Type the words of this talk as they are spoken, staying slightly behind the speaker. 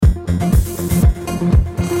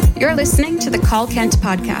You're listening to the Call Kent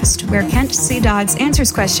podcast, where Kent C. Dodds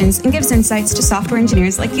answers questions and gives insights to software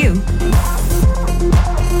engineers like you.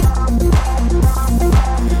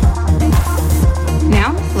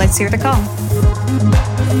 Now, let's hear the call.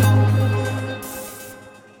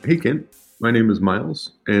 Hey, Kent. My name is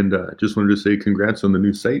Miles, and just wanted to say congrats on the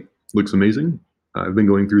new site. Looks amazing. I've been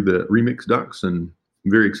going through the Remix docs, and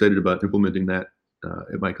I'm very excited about implementing that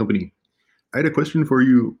at my company. I had a question for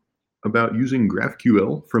you about using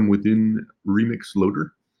GraphQL from within Remix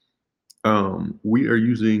Loader. We are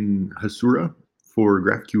using Hasura for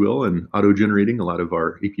GraphQL and auto-generating a lot of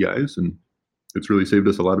our APIs, and it's really saved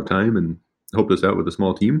us a lot of time and helped us out with a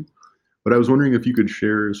small team. But I was wondering if you could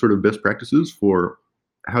share sort of best practices for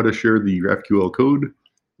how to share the GraphQL code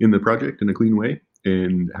in the project in a clean way,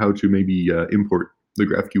 and how to maybe import the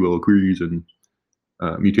GraphQL queries and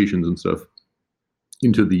mutations and stuff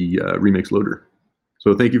into the Remix Loader.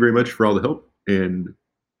 So thank you very much for all the help. And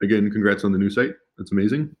again, congrats on the new site. That's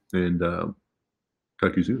amazing. And talk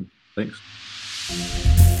to you soon. Thanks.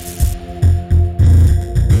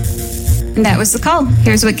 And that was the call.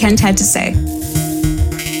 Here's what Kent had to say.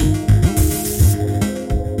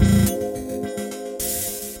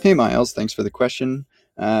 Hey, Miles. Thanks for the question.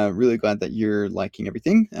 Really glad that you're liking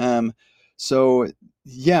everything.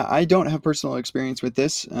 Yeah, I don't have personal experience with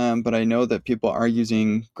this, but I know that people are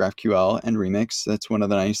using GraphQL and Remix. That's one of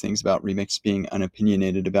the nice things about Remix being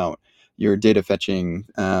unopinionated about your data fetching,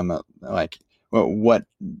 what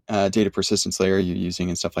data persistence layer you're using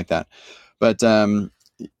and stuff like that. But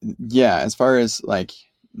yeah, as far as like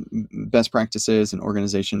best practices and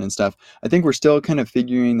organization and stuff, I think we're still kind of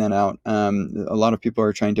figuring that out. A lot of people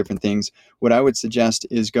are trying different things. What I would suggest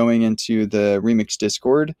is going into the Remix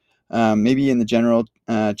Discord, maybe in the general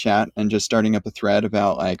chat, and just starting up a thread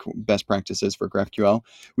about like best practices for GraphQL.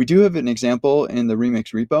 We do have an example in the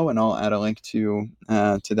Remix repo, and I'll add a link to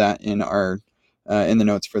that in our in the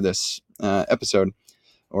notes for this episode.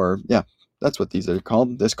 Or yeah, that's what these are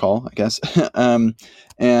called. This call, I guess.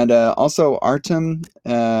 And also Artem,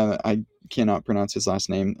 I cannot pronounce his last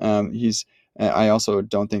name. I also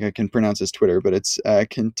don't think I can pronounce his Twitter, but it's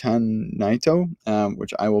Kentanito,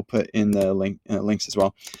 which I will put in the links as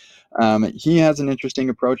well. He has an interesting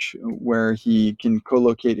approach where he can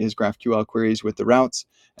co-locate his GraphQL queries with the routes,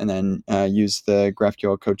 and then use the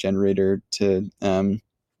GraphQL code generator to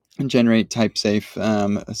generate type-safe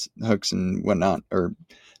hooks and whatnot, or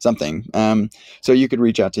something. So you could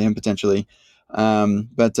reach out to him potentially.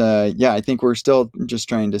 But yeah, I think we're still just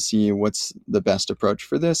trying to see what's the best approach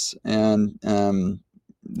for this. And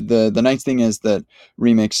the nice thing is that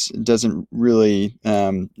Remix doesn't really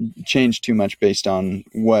change too much based on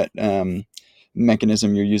what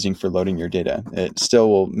mechanism you're using for loading your data. It still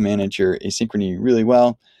will manage your asynchrony really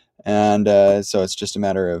well. And so it's just a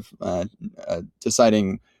matter of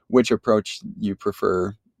deciding which approach you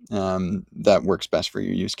prefer that works best for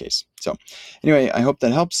your use case. So anyway, I hope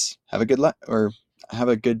that helps. Have a good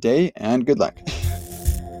day and good luck.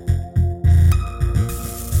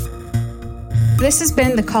 This has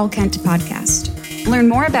been the Call Kent podcast. Learn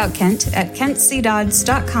more about Kent at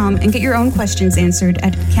kentcdodds.com and get your own questions answered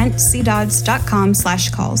at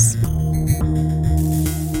kentcdodds.com/calls.